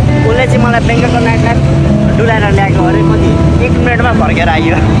उसले चाहिँ मलाई बेङ्गलको नाइटलाइफ डुलाएर ल्याएको अरे कति 1 मिनटमा फर्केर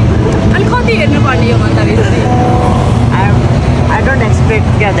आइयो अनि कति हेर्नुपर्ने यो भन्दाखेरि आई डोन्ट एक्सपेक्ट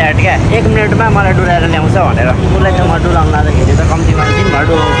क्या द्याट क्या 1 मिनटमा मलाई डुलाएर ल्याउँछ भनेर उसलाई चाहिँ म डुलाउनु लाँदाखेरि त कम्तीमा दिनभर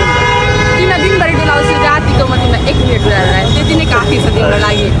डुलाउँछु नि त तिमीलाई दिनभरि डुलाउँछु रातिको म तिमीलाई 1 मिनट डुलाएर ल्याउँछु त्यति नै काफी छ तिम्रो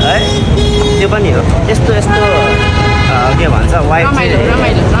लागि है त्यो पनि हो यस्तो यस्तो के भन्छ वाइफ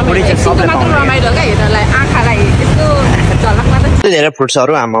रमाइलो मात्र रमाइलो क्या हेर्नलाई आँखालाई यस्तो झलकमा त धेरै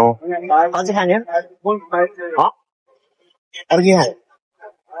फ्रुट्सहरू आमा अझै खाने अरू के खाने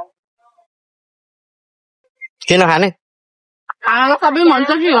किन खाने खानालाई सबै मन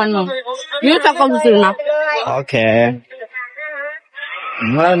छ के गर्नु यो छ कम्पिटिसनमा ओके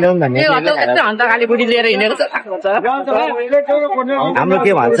मलाई ल्याउँ भने बुढी लिएर हिँडेको छ हाम्रो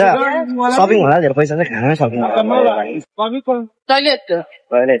के भन्छ सपिङ होला धेरै पैसा चाहिँ खानामै सपिङ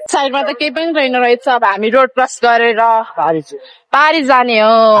साइडमा त केही पनि रहेन रहेछ अब हामी रोड क्रस गरेर पारी जाने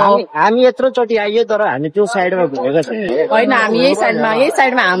हो हामी यत्रो चोटि आइयो तर हामी त्यो साइडमा घुमेको छैन होइन हामी यही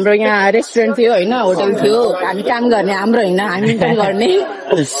साइडमा हाम्रो यहाँ रेस्टुरेन्ट थियो होइन होटल थियो हामी काम गर्ने हाम्रो होइन हामी काम गर्ने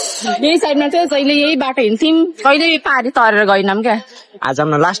यही साइडमा चाहिँ जहिले यही बाटो हिँड्थ्यौँ कहिले पारी तरेर गएनौँ क्या आज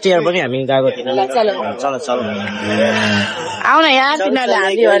हाम्रो लास्ट इयर पनि हामी गएको थियौँ चलो आउ न यहाँ तिनीहरूले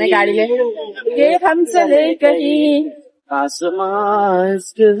हाल्यो भने गाडीले के खान्छ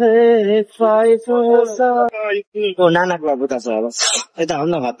नाना क्लब उता छ अब यता हो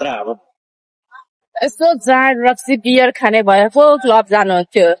न खतरा अब यस्तो जाँड रक्सी बियर खाने भए पो क्लब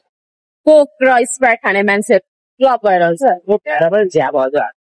जानुहुन्थ्यो कोक र स्प्राइट खाने मान्छे क्लब भएर हुन्छ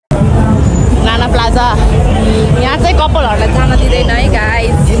नाना प्लाजा यहाँ चाहिँ कपालहरूलाई जान दिँदैन है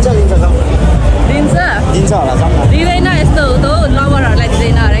गाइस दिन्छ दिँदैन यस्तो हो त लभरहरूलाई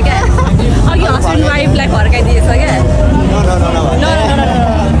दिँदैन अरे क्या अघि हस्बेन्ड वाइफलाई फर्काइदिएछ क्या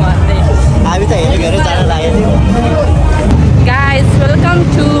हामी त हेरेको जान लाग्यो guys welcome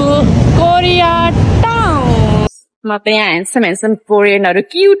to Korea town म त यहाँ ह्यान्डसम कोरियनहरू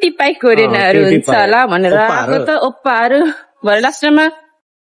क्युटी पाइ कोरियनहरू हुन्छ होला भनेर आएको त ओप्पाहरू भरे लास्टमा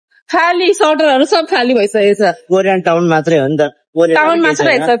खाली सर्टरहरू सब खाली भइसकेको छ कोरियन टाउन मात्रै हो नि त टाउन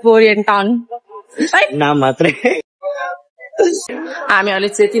मात्रै छ कोरियन टाउन नाम मात्रै हामीहरूले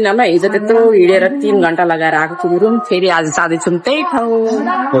चाहिँ तिनीमा हिजो त्यत्रो हिँडेर 3 घण्टा लगाएर आएको थियौँ रुम फेरि आज जाँदैछौँ त्यही ठाउँ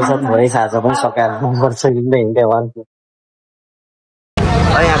पैसा पनि सकाएर पर्छ हिँड्दै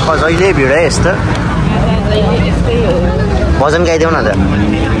यहाँ जहिले भिड है यस्तो भजन गाइदेऊ न त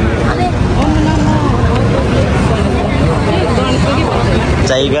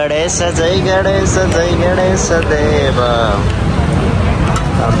जय गणेश देव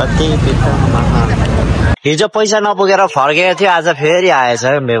हिजो पैसा नपुगेर फर्केको थियो आज फेरि आएछ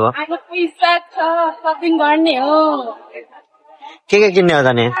बेबो पैसा छ सपिङ गर्ने हो के किन्ने हो त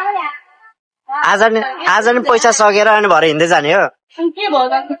नि आज नि पैसा सकेर अनि भरे हिँड्दै जाने हो के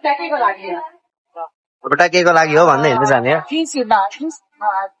भयो केको लागि खुट्टा केको लागि हो भन्दै हिँड्दै जाने हो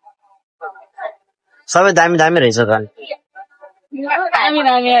सबै दामी रहेछ त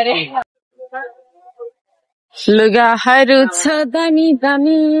दामी अरे लुगाहरू छ दामी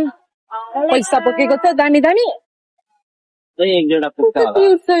पैसा बोकेको छ दामी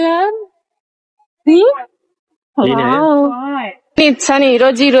छ नि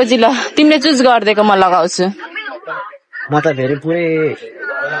रोजी ल तिमीले चुज गरिदिएको म लगाउँछु म त फेरि पुरै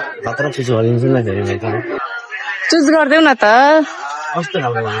खतरा चुज गरिदिन्छु नि फेरि चुज गरिदेऊ न त कस्तो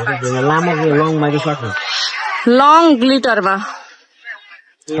खालको लामो लङमा कि सर्टमा लङ ग्लिटरमा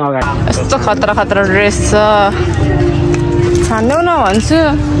यस्तो खतरा ड्रेस छ छान्देऊ न भन्छु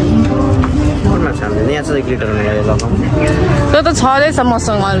त्यो त छँदैछ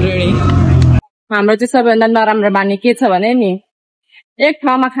मसँग अलरेडी हाम्रो चाहिँ सबैभन्दा नराम्रो बानी के छ भने नि एक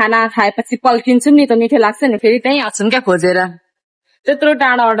ठाउँमा खाना खाएपछि पल्किन्छौँ नि त मिठो लाग्छ नि फेरि त्यहीँ आउँछौँ क्या खोजेर त्यत्रो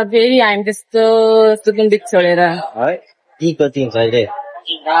टाढाबाट फेरि हामी त्यस्तो सुकुम्बिक छोडेर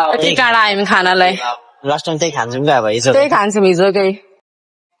यति टाढा आयौँ खानालाई लास्ट टाइम त्यही खान्छौँ क्या अब त्यही खान्छौँ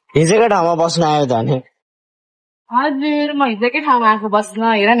हिजोकै ठाउँमा बस्न आयो त भने हजुर म हिजोकै ठाउँमा आएको बस्न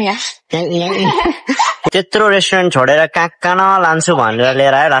हेर नि यहाँ त्यत्रो रेस्टुरेन्ट छोडेर कहाँ न लान्छु भनेर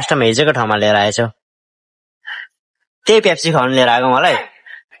लिएर आयो लास्टमा हिजोको ठाउँमा लिएर आएछ त्यही पेप्सी खुवाउनु लिएर आएको मलाई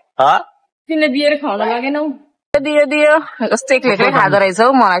तिमीले बियर खुवाउन लागेनौ दियो दियो कस्तो एक्लै खाँदो रहेछ हौ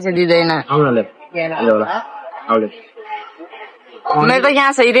मलाई चाहिँ दिँदैन मेरो त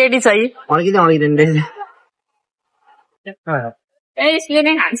यहाँ छ रेडी छ ए यसले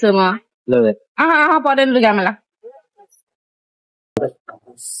नै खान्छु म परेन लुगामा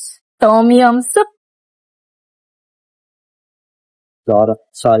टोमियम सुप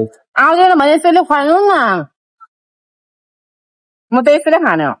आउँदैन भने यसैले खुवाउनु न म त यसैले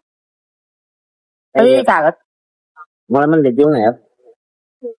खाने हो कागज मलाई पनि ल्याइदेऊ न यार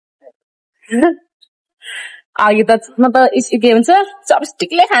अघि त म त के भन्छ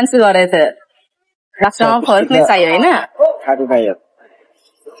चपस्टिकले खान्छु गरेको थियो लास्टमा फर्क नै चाहियो होइन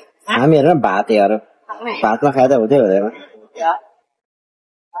हामी हेर भात यार भातमा खाँदा हुँदै हुँदैन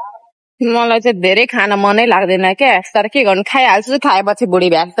मलाई चाहिँ धेरै खान मनै लाग्दैन क्या तर के गर्नु खाइहाल्छु खाएपछि बुढी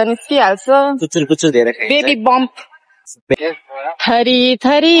भ्यास त निस्किहाल्छ बेबी बम्प थरी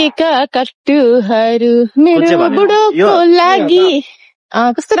थरीका कट्टुहरू मेरो बुढोको लागि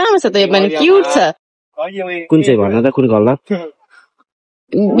कस्तो राम्रो छ त यो पनि क्युट छ कुन चाहिँ भन त कुन कलर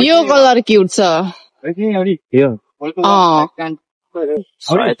यो कलर क्युट छ यो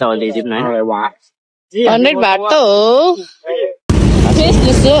 100 बाट त हो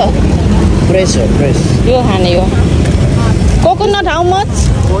फ्रेस यो खाने यो कोकोनट हाउ मच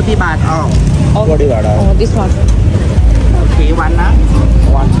 40 बाट 40 बाट दिस वान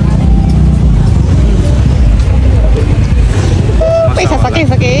पैसा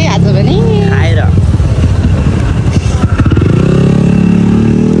सके आज पनि आएर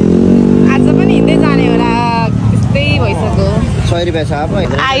आज पनि हिँड्दै जाने होला त्यस्तै भइसक्यो 100 रुपियाँ छ अब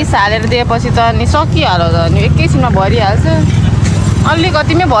आइस हालेर दिएपछि त अनि सकिहाल्यो त अनि एकैछिनमा भरिहाल्छ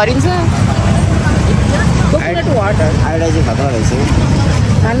अलिकतिमै भरिन्छ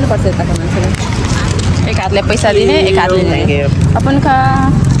खानुपर्छ यताको मान्छेले एक हातले पैसा दिने एक हातले अपन खा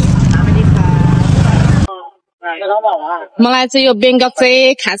मलाई चाहिँ यो बेङ्कक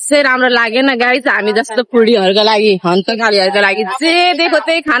चाहिँ खासै राम्रो लागेन गाइस हामी जस्तो फुडीहरूको लागि हन्तकालीहरूको लागि जे दिएको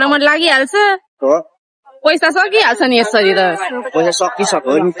त्यही खान मन लागिहाल्छ पैसा सकिहाल्छ नि यसरी त पैसा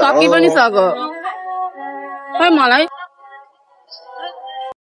सकिसक्यो सकि पनि सक्यो खै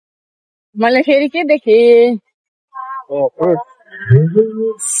मैले फेरि के देखेँ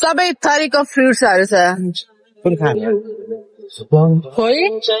सबै थरीको फ्रुट्सहरू छ कुन खाने खोइ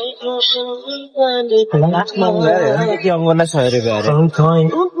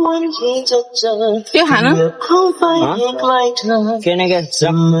त्यो खानु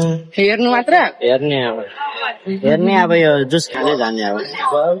हेर्नु मात्र हेर्ने अब यो जुस खाँदै जाने अब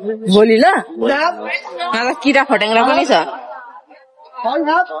भोलि ल किरा फट्याङ्ग्रा पनि छ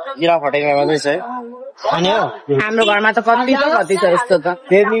किरा फटेको मात्रै छ खाने हो हाम्रो घरमा त कति छ यस्तो त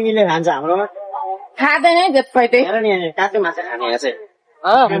मिमीले खान्छ हाम्रोमा खाँदैन है जति काँचै माछा खाने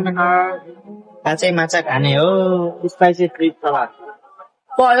काँचै माछा खाने हो स्पाइसी ट्रिप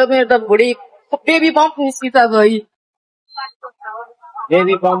पढ्यो मेरो त भुँडी बेबी पम्प निस्किन्छ गई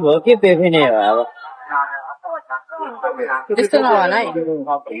बेबी पम्प हो कि बेबी नै हो अब त्यस्तो नभन है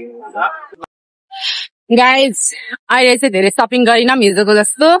गाइज अहिले चाहिँ धेरै सपिङ गरिनँ हिजोको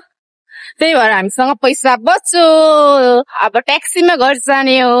जस्तो त्यही भएर हामीसँग पैसा बच्यो अब ट्याक्सीमा घर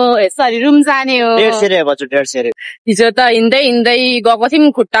जाने हो सरी रुम जाने हो 150 हिजो त हिँड्दै हिँड्दै गएको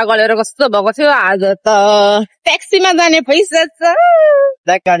थियौँ खुट्टा गलेर कस्तो भएको थियो आज त ट्याक्सीमा जाने पैसा छ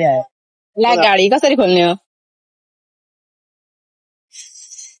गाडी कसरी खोल्ने हो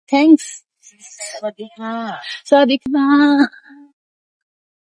थ्याङ्क्स सदिकमा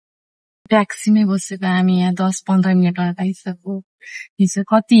ट्याक्सीमै बसेको हामी यहाँ 10-15 मिनट आइसक्यो हिजो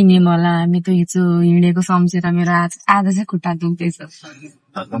कति हिँड्यौँ होला हामी त हिजो हिँडेको सम्झेर मेरो आज चाहिँ खुट्टा दुख्दैछ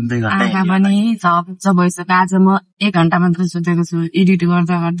आँखा पनि झप्छ भइसक्यो आज म 1 घन्टा मात्र सुतेको छु एडिट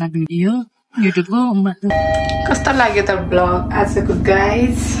गर्दा गर्दा भिडियो युट्युबको कस्तो लाग्यो त ब्लग आजको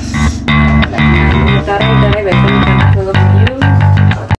गाइज